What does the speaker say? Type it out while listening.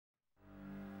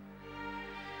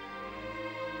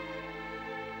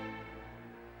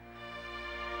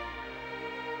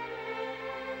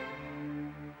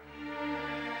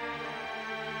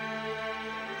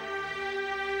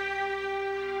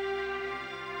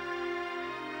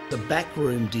The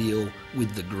backroom deal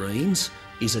with the Greens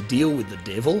is a deal with the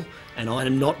devil, and I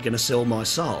am not going to sell my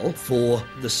soul for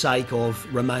the sake of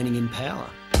remaining in power.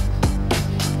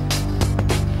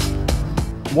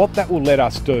 What that will let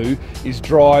us do is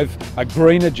drive a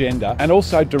green agenda and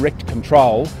also direct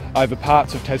control over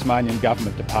parts of Tasmanian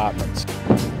government departments.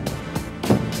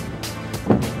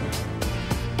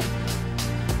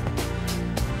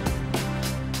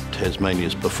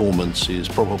 Tasmania's performance is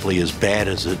probably as bad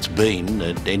as it's been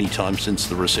at any time since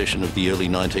the recession of the early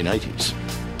 1980s.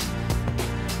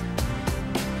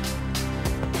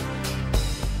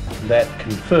 That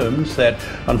confirms that,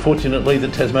 unfortunately, the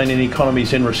Tasmanian economy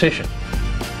is in recession.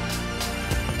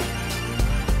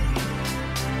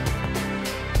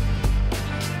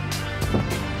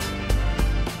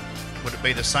 Would it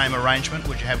be the same arrangement?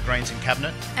 Would you have Greens in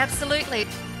Cabinet? Absolutely.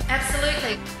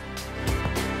 Absolutely.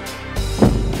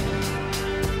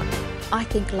 I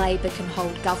think Labor can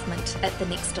hold government at the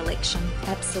next election,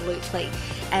 absolutely.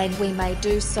 And we may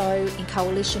do so in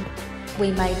coalition.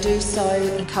 We may do so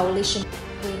in coalition.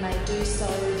 We may do so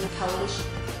in coalition.